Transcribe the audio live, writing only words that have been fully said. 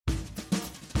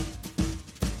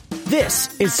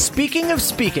This is Speaking of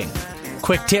Speaking.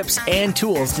 Quick tips and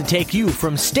tools to take you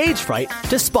from stage fright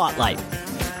to spotlight.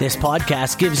 This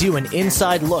podcast gives you an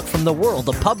inside look from the world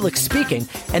of public speaking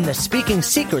and the speaking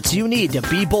secrets you need to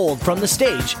be bold from the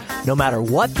stage, no matter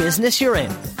what business you're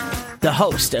in. The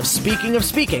host of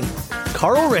Speaking,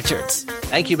 Carl Richards.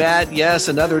 Thank you, Matt. Yes,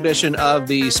 another edition of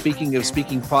the Speaking of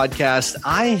Speaking podcast.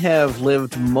 I have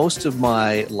lived most of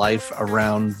my life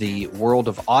around the world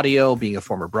of audio, being a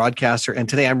former broadcaster. And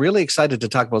today I'm really excited to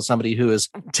talk about somebody who is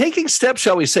taking steps,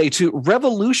 shall we say, to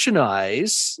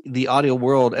revolutionize the audio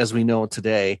world as we know it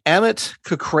today. Amit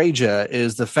Kukreja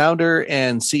is the founder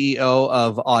and CEO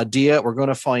of Audia. We're going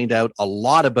to find out a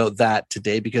lot about that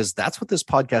today because that's what this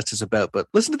podcast is about. But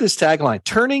listen to this tagline: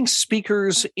 turning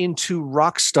speakers into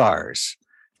rock stars.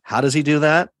 How does he do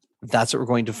that? That's what we're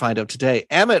going to find out today.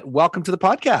 Amit, welcome to the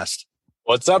podcast.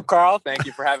 What's up, Carl? Thank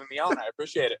you for having me on. I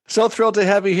appreciate it. So thrilled to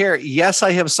have you here. Yes,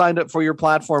 I have signed up for your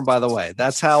platform, by the way.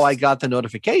 That's how I got the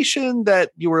notification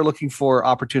that you were looking for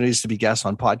opportunities to be guests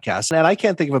on podcasts. And I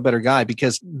can't think of a better guy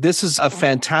because this is a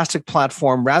fantastic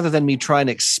platform. Rather than me trying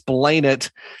to explain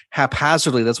it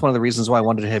haphazardly, that's one of the reasons why I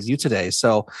wanted to have you today.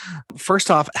 So first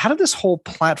off, how did this whole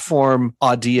platform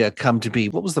Audia come to be?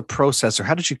 What was the process, or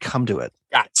how did you come to it?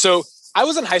 Got it. So I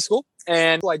was in high school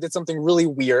and I did something really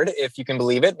weird, if you can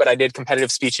believe it, but I did competitive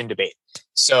speech and debate.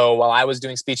 So while I was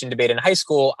doing speech and debate in high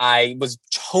school, I was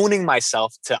honing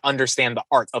myself to understand the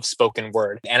art of spoken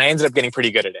word. And I ended up getting pretty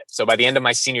good at it. So by the end of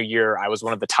my senior year, I was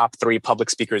one of the top 3 public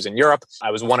speakers in Europe. I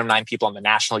was one of 9 people on the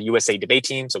national USA debate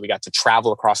team. So we got to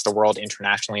travel across the world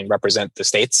internationally and represent the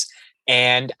States.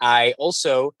 And I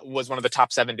also was one of the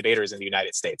top 7 debaters in the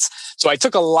United States. So I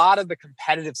took a lot of the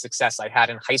competitive success I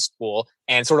had in high school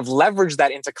and sort of leveraged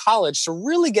that into college to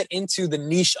really get into the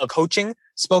niche of coaching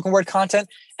spoken word content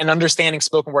and understanding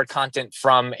spoken word content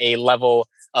from a level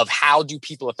of how do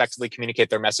people effectively communicate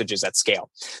their messages at scale.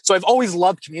 So I've always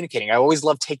loved communicating. I always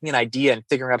loved taking an idea and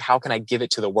figuring out how can I give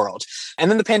it to the world. And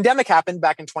then the pandemic happened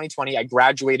back in 2020. I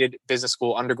graduated business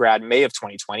school undergrad May of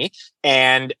 2020.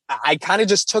 And I kind of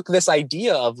just took this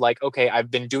idea of like, okay, I've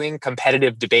been doing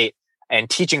competitive debate and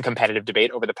teaching competitive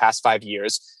debate over the past 5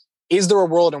 years. Is there a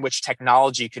world in which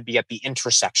technology could be at the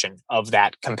intersection of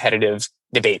that competitive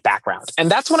debate background? And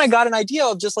that's when I got an idea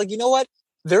of just like, you know what?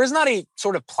 There is not a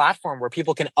sort of platform where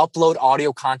people can upload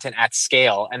audio content at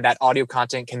scale, and that audio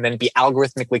content can then be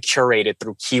algorithmically curated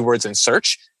through keywords and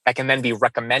search that can then be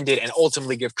recommended and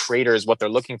ultimately give creators what they're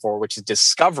looking for, which is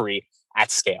discovery at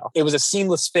scale. It was a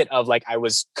seamless fit of like, I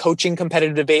was coaching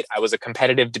competitive debate. I was a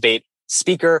competitive debate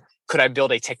speaker. Could I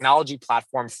build a technology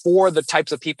platform for the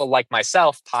types of people like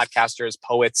myself, podcasters,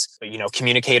 poets,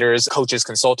 communicators, coaches,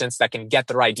 consultants that can get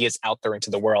their ideas out there into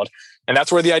the world? And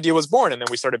that's where the idea was born. And then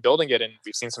we started building it and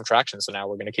we've seen some traction. So now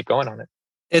we're going to keep going on it.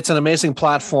 It's an amazing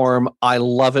platform. I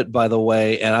love it, by the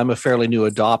way. And I'm a fairly new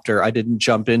adopter. I didn't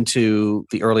jump into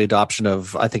the early adoption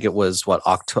of, I think it was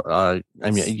October.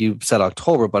 You said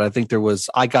October, but I think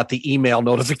I got the email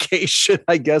notification.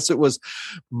 I guess it was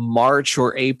March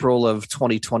or April of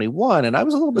 2021. And I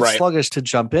was a little bit sluggish to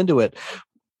jump into it.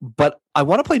 But I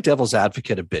want to play devil's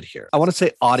advocate a bit here. I want to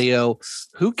say audio,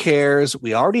 who cares?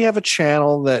 We already have a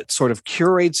channel that sort of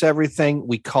curates everything.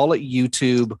 We call it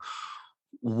YouTube.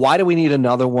 Why do we need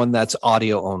another one that's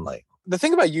audio only? The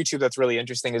thing about YouTube that's really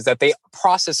interesting is that they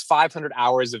process 500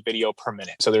 hours of video per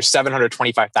minute. So there's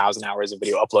 725,000 hours of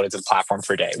video uploaded to the platform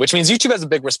per day, which means YouTube has a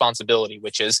big responsibility,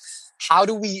 which is how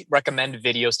do we recommend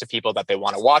videos to people that they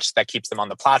want to watch that keeps them on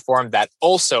the platform, that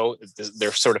also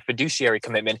their sort of fiduciary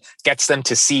commitment gets them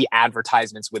to see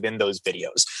advertisements within those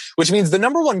videos, which means the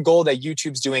number one goal that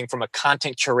YouTube's doing from a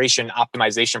content curation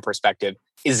optimization perspective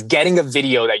is getting a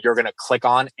video that you're going to click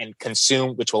on and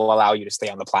consume, which will allow you to stay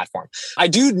on the platform. I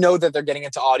do know that they're getting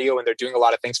into audio and they're doing a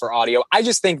lot of things for audio. I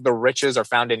just think the riches are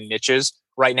found in niches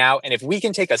right now. And if we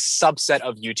can take a subset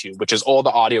of YouTube, which is all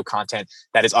the audio content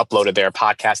that is uploaded there,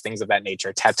 podcasts, things of that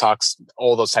nature, TED Talks,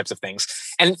 all those types of things,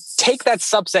 and take that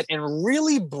subset and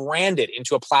really brand it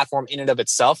into a platform in and of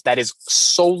itself that is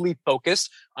solely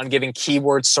focused on giving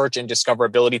keyword search and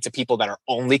discoverability to people that are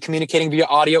only communicating via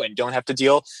audio and don't have to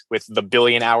deal with the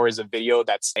billion hours of video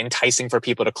that's enticing for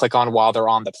people to click on while they're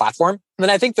on the platform, then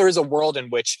I think there is a world in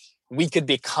which we could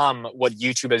become what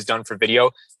YouTube has done for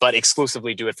video, but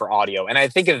exclusively do it for audio. And I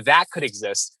think if that could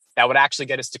exist, that would actually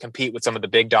get us to compete with some of the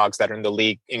big dogs that are in the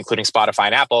league, including Spotify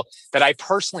and Apple, that I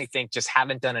personally think just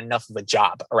haven't done enough of a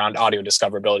job around audio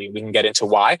discoverability. We can get into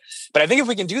why. But I think if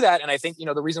we can do that, and I think,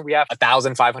 the reason we have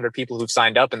 1,500 people who've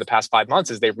signed up in the past 5 months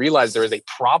is they realize there is a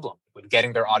problem with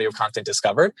getting their audio content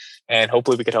discovered, and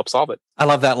hopefully we could help solve it. I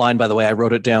love that line, by the way. I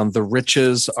wrote it down. The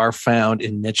riches are found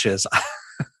in niches.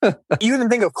 You even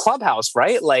think of Clubhouse,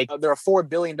 right? Like they're a $4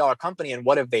 billion company. And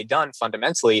what have they done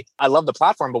fundamentally? I love the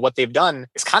platform, but what they've done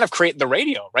is kind of create the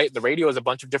radio, right? The radio is a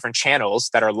bunch of different channels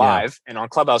that are live. Yeah. And on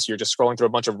Clubhouse, you're just scrolling through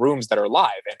a bunch of rooms that are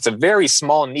live. And it's a very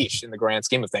small niche in the grand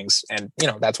scheme of things. And,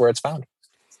 that's where it's found.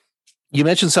 You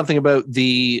mentioned something about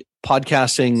the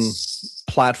podcasting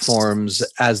platforms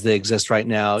as they exist right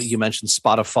now. You mentioned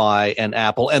Spotify and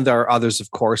Apple, and there are others,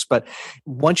 of course. But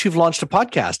once you've launched a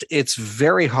podcast, it's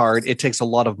very hard. It takes a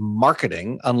lot of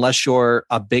marketing, unless you're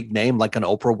a big name like an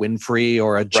Oprah Winfrey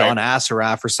or a John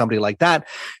Assaraf or somebody like that,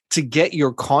 to get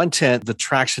your content the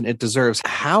traction it deserves.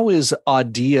 How is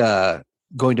Audia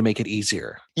going to make it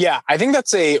easier? Yeah, I think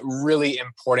that's a really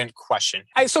important question.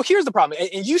 So here's the problem.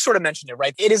 And you sort of mentioned it,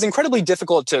 right? It is incredibly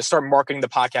difficult to start marketing the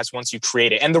podcast once you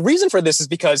create it. And the reason for this is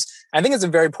because I think it's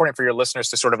very important for your listeners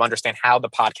to sort of understand how the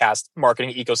podcast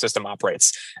marketing ecosystem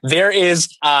operates. There is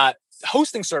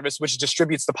hosting service which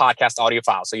distributes the podcast audio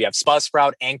file. So you have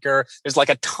Buzzsprout, Anchor. There's like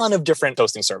a ton of different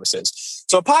hosting services.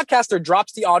 So a podcaster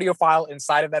drops the audio file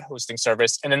inside of that hosting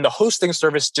service, and then the hosting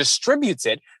service distributes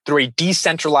it through a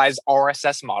decentralized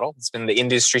RSS model. It's been the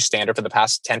industry standard for the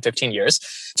past 10, 15 years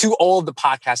to all of the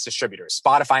podcast distributors.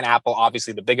 Spotify and Apple,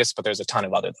 obviously the biggest, but there's a ton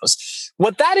of others.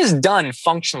 What that has done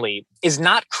functionally is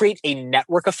not create a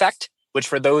network effect, which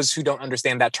for those who don't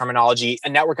understand that terminology, a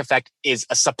network effect is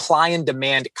a supply and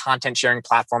demand content sharing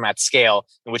platform at scale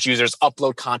in which users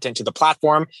upload content to the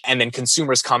platform and then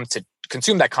consumers come to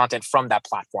consume that content from that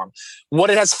platform. What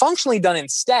it has functionally done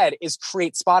instead is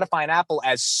create Spotify and Apple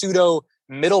as pseudo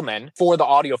middlemen for the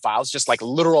audio files, just like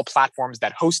literal platforms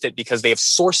that host it because they have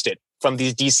sourced it from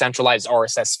these decentralized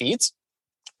RSS feeds,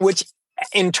 which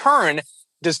in turn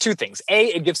does two things. A,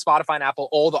 it gives Spotify and Apple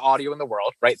all the audio in the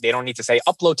world, right? They don't need to say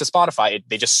upload to Spotify.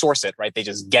 They just source it, right? They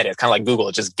just get it. Kind of like Google.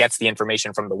 It just gets the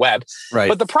information from the web. Right.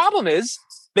 But the problem is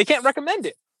they can't recommend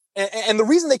it. And the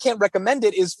reason they can't recommend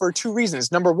it is for two reasons.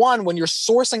 Number one, when you're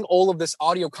sourcing all of this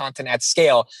audio content at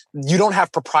scale, you don't have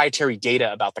proprietary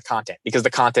data about the content because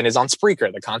the content is on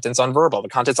Spreaker, the content's on Verbal, the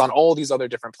content's on all these other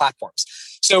different platforms.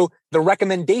 So the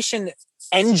recommendation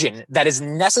engine that is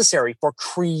necessary for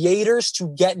creators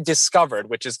to get discovered,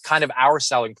 which is kind of our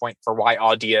selling point for why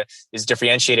Audia is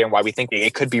differentiated and why we think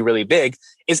it could be really big,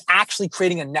 is actually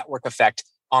creating a network effect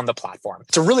on the platform.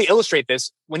 To really illustrate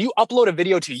this, when you upload a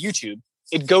video to YouTube,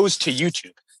 it goes to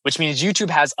YouTube, which means YouTube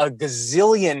has a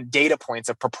gazillion data points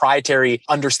of proprietary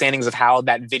understandings of how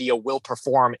that video will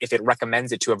perform if it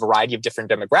recommends it to a variety of different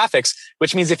demographics,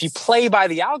 which means if you play by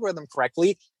the algorithm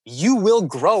correctly, you will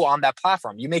grow on that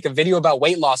platform. You make a video about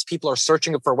weight loss, people are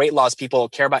searching for weight loss, people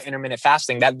care about intermittent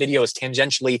fasting. That video is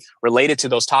tangentially related to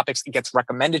those topics. It gets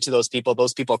recommended to those people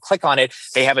click on it.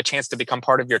 They have a chance to become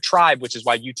part of your tribe, which is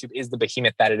why YouTube is the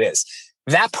behemoth that it is.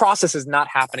 That process is not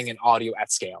happening in audio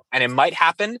at scale. And it might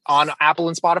happen on Apple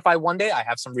and Spotify one day. I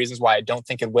have some reasons why I don't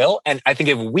think it will. And I think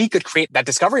if we could create that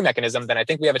discovery mechanism, then I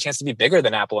think we have a chance to be bigger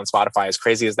than Apple and Spotify, as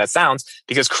crazy as that sounds,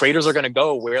 because creators are going to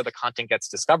go where the content gets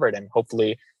discovered. And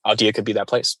hopefully Audia could be that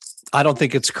place. I don't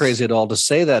think it's crazy at all to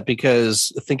say that,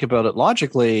 because think about it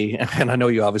logically, and I know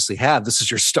you obviously have, this is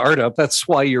your startup. That's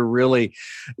why you're really,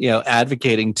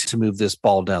 advocating to move this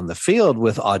ball down the field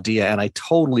with Audia. And I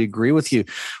totally agree with you.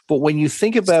 But when you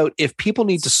think about if people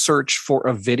need to search for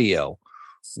a video,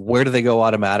 where do they go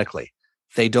automatically?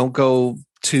 They don't go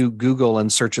to Google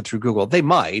and search it through Google. They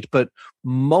might, but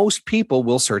most people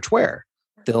will search where?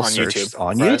 They'll search YouTube,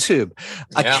 on YouTube.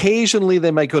 Yeah. Occasionally, they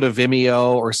might go to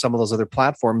Vimeo or some of those other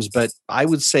platforms, but I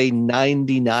would say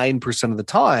 99% of the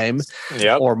time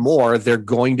or more, they're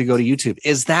going to go to YouTube.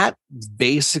 Is that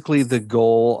basically the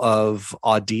goal of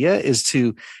Audia, is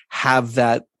to have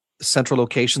that central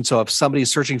location? So if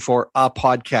somebody's searching for a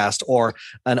podcast or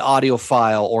an audio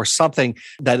file or something,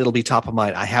 that it'll be top of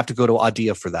mind. I have to go to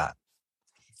Audia for that.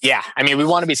 Yeah. I mean, we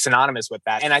want to be synonymous with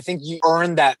that. And I think you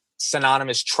earn that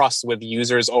synonymous trust with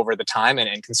users over the time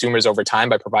and consumers over time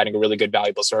by providing a really good,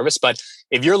 valuable service. But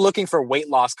if you're looking for weight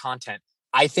loss content,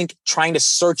 I think trying to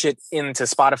search it into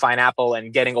Spotify and Apple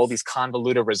and getting all these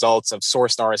convoluted results of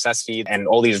sourced RSS feed and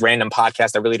all these random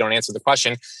podcasts that really don't answer the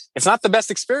question, it's not the best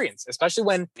experience, especially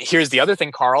when, here's the other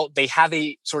thing, Carl, they have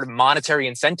a sort of monetary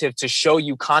incentive to show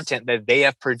you content that they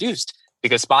have produced.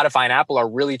 Because Spotify and Apple are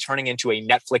really turning into a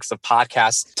Netflix of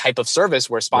podcasts type of service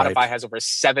where Spotify has over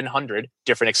 700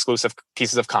 different exclusive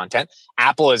pieces of content.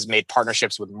 Apple has made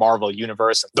partnerships with Marvel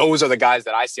Universe. Those are the guys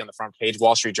that I see on the front page,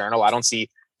 Wall Street Journal. I don't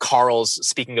see Carl's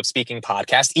Speaking of Speaking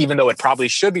podcast, even though it probably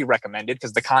should be recommended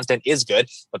because the content is good,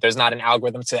 but there's not an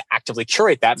algorithm to actively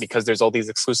curate that because there's all these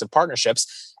exclusive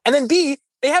partnerships. And then B,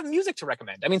 they have music to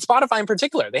recommend. I mean, Spotify in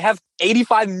particular, they have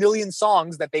 85 million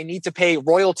songs that they need to pay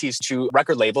royalties to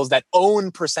record labels that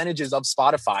own percentages of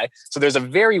Spotify. So there's a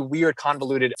very weird,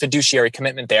 convoluted fiduciary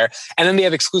commitment there. And then they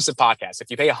have exclusive podcasts. If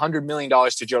you pay $100 million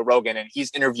to Joe Rogan and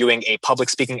he's interviewing a public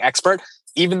speaking expert,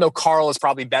 even though Carl is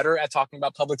probably better at talking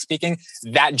about public speaking,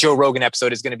 that Joe Rogan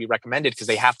episode is going to be recommended because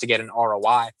they have to get an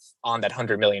ROI on that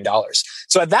 $100 million.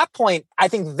 So at that point, I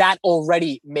think that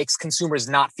already makes consumers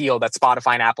not feel that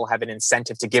Spotify and Apple have an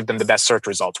incentive to give them the best search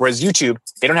results. Whereas YouTube,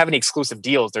 they don't have any exclusive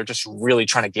deals. They're just really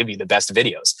trying to give you the best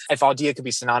videos. If Audia could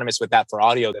be synonymous with that for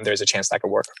audio, then there's a chance that could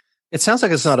work. It sounds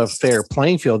like it's not a fair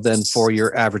playing field then for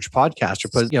your average podcaster,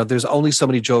 but there's only so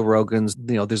many Joe Rogans,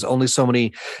 there's only so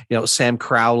many, Sam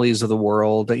Crowleys of the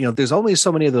world, there's only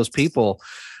so many of those people.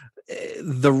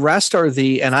 The rest are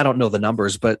and I don't know the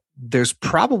numbers, but there's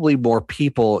probably more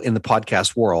people in the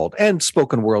podcast world and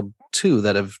spoken world too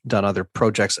that have done other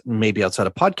projects, maybe outside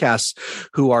of podcasts,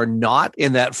 who are not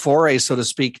in that foray, so to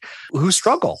speak, who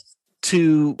struggle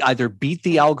to either beat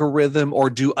the algorithm or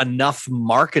do enough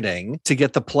marketing to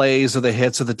get the plays or the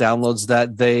hits or the downloads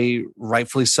that they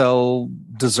rightfully so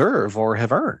deserve or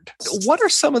have earned. What are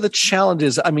some of the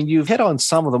challenges? I mean, you've hit on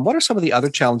some of them. What are some of the other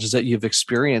challenges that you've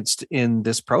experienced in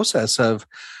this process of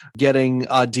getting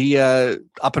Audia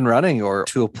up and running or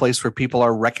to a place where people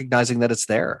are recognizing that it's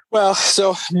there? Well,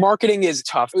 so marketing is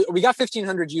tough. We got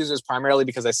 1,500 users primarily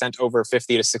because I sent over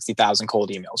 50 to 60,000 cold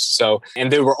emails. So,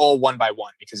 and they were all one by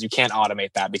one because you can't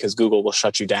automate that because Google will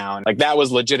shut you down. Like that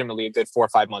was legitimately a good 4 or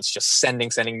 5 months, just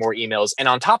sending more emails. And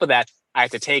on top of that, I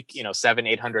had to take,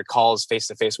 700-800 calls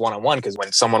face-to-face one-on-one because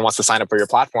when someone wants to sign up for your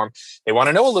platform, they want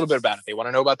to know a little bit about it. They want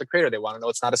to know about the creator. They want to know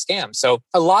it's not a scam. So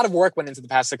a lot of work went into the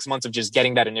past 6 months of just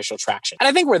getting that initial traction. And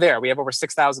I think we're there. We have over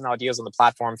 6,000 Audias on the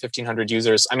platform, 1,500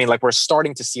 users. I mean, like we're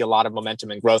starting to see a lot of momentum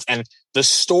and growth. And the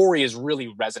story is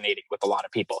really resonating with a lot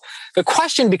of people. The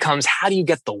question becomes, how do you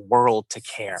get the world to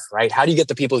care, right? How do you get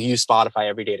the people who use Spotify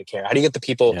every day to care? How do you get the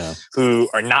people who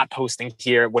are not posting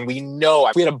here when we know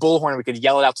if we had a bullhorn, we could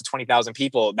yell it out to 20,000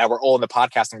 people that were all in the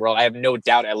podcasting world? I have no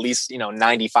doubt at least,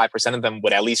 95% of them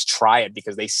would at least try it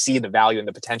because they see the value and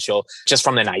the potential just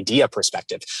from an idea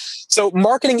perspective. So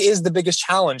marketing is the biggest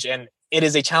challenge. And it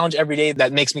is a challenge every day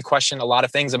that makes me question a lot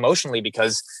of things emotionally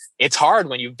because it's hard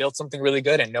when you've built something really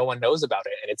good and no one knows about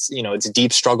it. And it's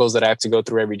deep struggles that I have to go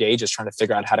through every day, just trying to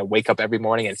figure out how to wake up every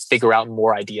morning and figure out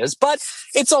more ideas. But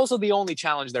it's also the only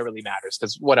challenge that really matters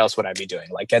because what else would I be doing?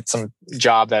 Like get some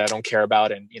job that I don't care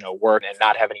about and, work and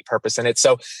not have any purpose in it.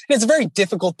 So it's a very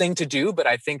difficult thing to do, but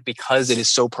I think because it is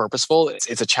so purposeful,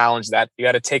 it's a challenge that you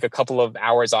got to take a couple of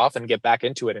hours off and get back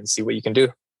into it and see what you can do.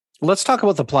 Let's talk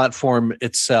about the platform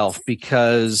itself,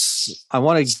 because I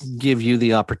want to give you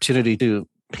the opportunity to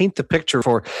paint the picture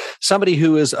for somebody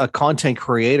who is a content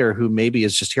creator who maybe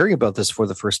is just hearing about this for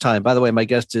the first time. By the way, my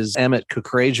guest is Amit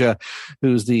Kukreja,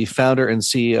 who's the founder and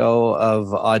CEO of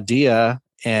Audia,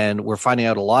 and we're finding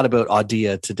out a lot about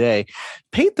Audia today.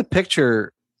 Paint the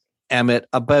picture, Amit,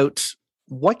 about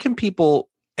what can people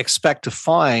expect to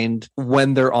find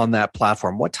when they're on that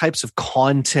platform? What types of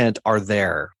content are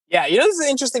there? Yeah, this is an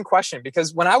interesting question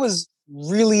because when I was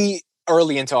really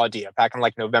early into Audia back in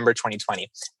like November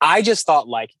 2020, I just thought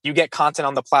like you get content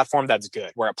on the platform that's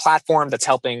good. We're a platform that's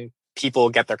helping people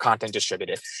get their content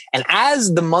distributed. And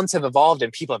as the months have evolved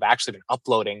and people have actually been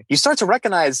uploading, you start to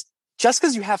recognize just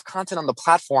because you have content on the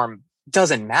platform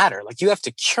doesn't matter. Like you have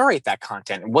to curate that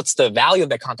content. What's the value of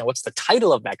that content? What's the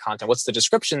title of that content? What's the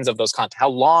descriptions of those content? How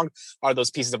long are those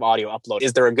pieces of audio uploaded?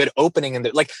 Is there a good opening in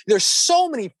there? Like there's so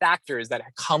many factors that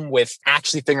come with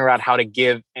actually figuring out how to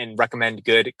give and recommend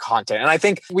good content. And I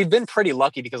think we've been pretty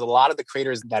lucky because a lot of the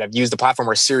creators that have used the platform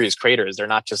are serious creators. They're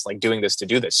not just like doing this to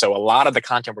do this. So a lot of the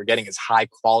content we're getting is high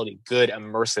quality, good,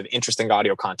 immersive, interesting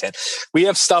audio content. We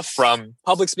have stuff from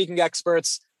public speaking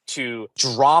experts to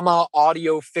drama,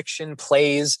 audio fiction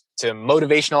plays, to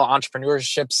motivational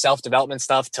entrepreneurship, self-development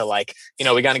stuff, to like,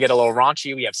 we got to get a little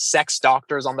raunchy. We have sex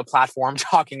doctors on the platform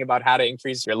talking about how to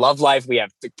increase your love life. We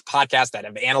have podcasts that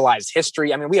have analyzed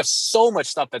history. I mean, we have so much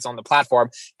stuff that's on the platform.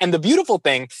 And the beautiful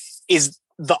thing is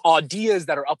the Audias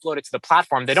that are uploaded to the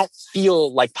platform, they don't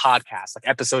feel like podcasts, like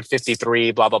episode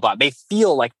 53, blah, blah, blah. They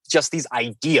feel like just these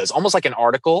ideas, almost like an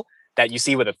article that you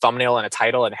see with a thumbnail and a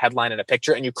title and a headline and a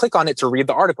picture, and you click on it to read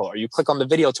the article, or you click on the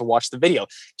video to watch the video.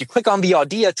 You click on the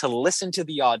Audia to listen to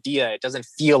the Audia. It doesn't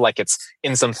feel like it's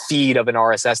in some feed of an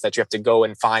RSS that you have to go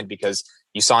and find because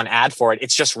you saw an ad for it.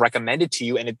 It's just recommended to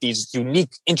you, and these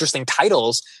unique, interesting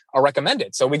titles are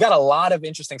recommended. So we got a lot of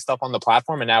interesting stuff on the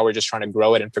platform, and now we're just trying to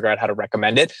grow it and figure out how to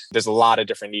recommend it. There's a lot of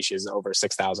different niches, over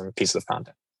 6,000 pieces of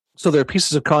content. So there are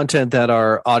pieces of content that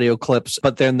are audio clips,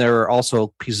 but then there are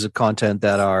also pieces of content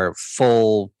that are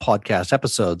full podcast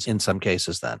episodes in some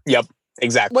cases then. Yep.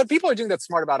 Exactly. What people are doing that's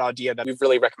smart about Audia that we've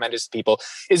really recommended to people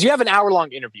is you have an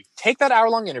hour-long interview. Take that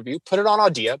hour-long interview, put it on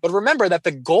Audia, but remember that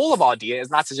the goal of Audia is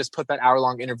not to just put that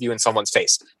hour-long interview in someone's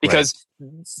face because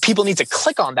people need to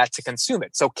click on that to consume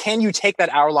it. So can you take that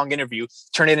hour-long interview,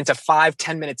 turn it into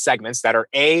 5-10-minute segments that are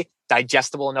A,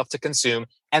 digestible enough to consume,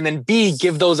 and then B,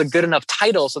 give those a good enough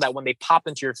title so that when they pop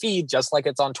into your feed, just like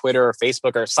it's on Twitter or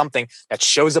Facebook or something that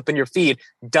shows up in your feed,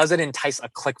 does it entice a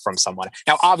click from someone?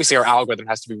 Now, obviously, our algorithm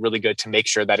has to be really good to make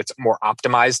sure that it's more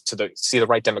optimized to see the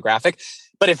right demographic.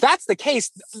 But if that's the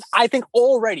case, I think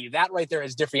already that right there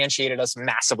has differentiated us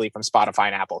massively from Spotify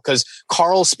and Apple. Because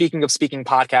Carl, speaking of speaking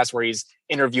podcast, where he's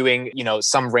interviewing,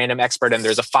 some random expert and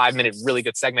there's a 5-minute really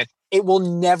good segment, it will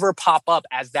never pop up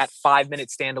as that 5-minute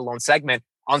standalone segment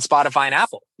on Spotify and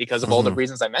Apple because of all the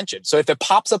reasons I mentioned. So if it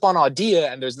pops up on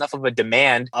Audia and there's enough of a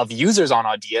demand of users on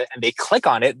Audia and they click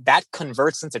on it, that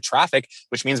converts into traffic,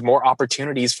 which means more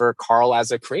opportunities for Carl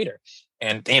as a creator.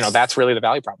 And, that's really the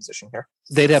value proposition here.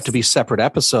 They'd have to be separate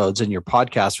episodes in your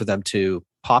podcast for them to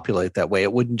populate that way.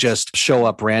 It wouldn't just show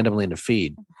up randomly in the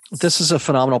feed. This is a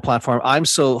phenomenal platform. I'm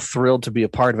so thrilled to be a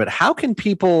part of it. How can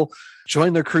people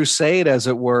join their crusade, as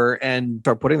it were, and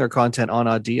start putting their content on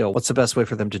Audio? What's the best way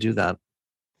for them to do that?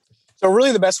 So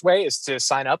really the best way is to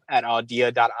sign up at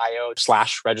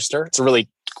audia.io/register. It's a really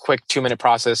quick 2-minute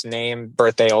process, name,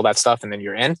 birthday, all that stuff, and then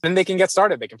you're in. Then they can get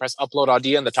started. They can press upload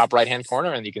Audia in the top right-hand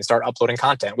corner and you can start uploading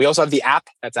content. We also have the app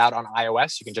that's out on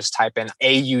iOS. You can just type in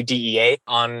AUDEA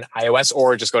on iOS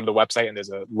or just go to the website and there's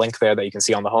a link there that you can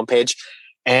see on the homepage.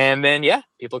 And then,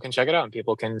 people can check it out and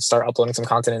people can start uploading some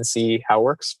content and see how it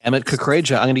works. Emmett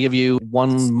Kukreja, I'm going to give you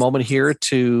one moment here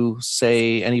to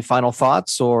say any final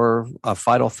thoughts or a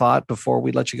final thought before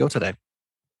we let you go today.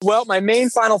 Well, my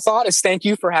main final thought is thank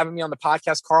you for having me on the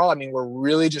podcast, Carl. I mean, we're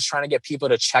really just trying to get people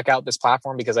to check out this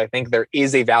platform because I think there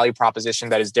is a value proposition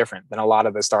that is different than a lot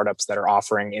of the startups that are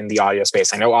offering in the audio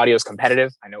space. I know audio is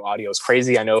competitive. I know audio is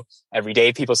crazy. I know every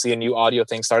day people see a new audio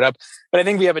thing start up, but I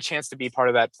think we have a chance to be part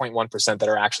of that 0.1% that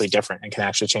are actually different and can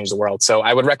actually change the world. So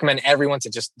I would recommend everyone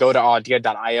to just go to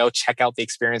audia.io, check out the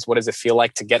experience. What does it feel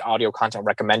like to get audio content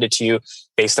recommended to you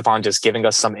based upon just giving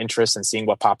us some interest and seeing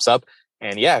what pops up?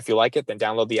 And if you like it, then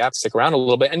download the app, stick around a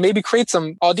little bit, and maybe create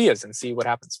some Audias and see what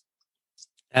happens.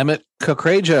 Emmett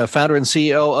Kukreja, founder and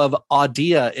CEO of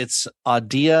Audia. It's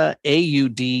Audia,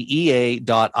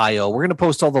 AUDEA.io. We're going to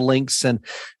post all the links and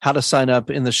how to sign up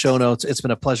in the show notes. It's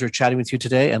been a pleasure chatting with you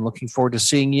today and looking forward to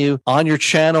seeing you on your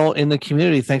channel in the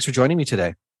community. Thanks for joining me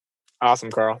today.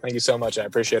 Awesome, Carl. Thank you so much. I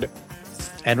appreciate it.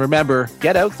 And remember,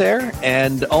 get out there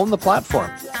and own the platform.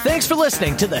 Thanks for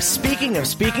listening to the Speaking of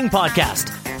Speaking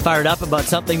podcast. Fired up about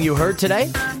something you heard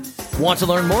today? Want to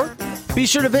learn more? Be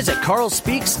sure to visit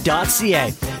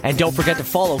carlspeaks.ca. And don't forget to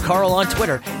follow Carl on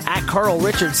Twitter at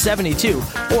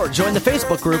CarlRichard72 or join the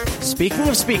Facebook group Speaking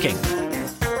of Speaking.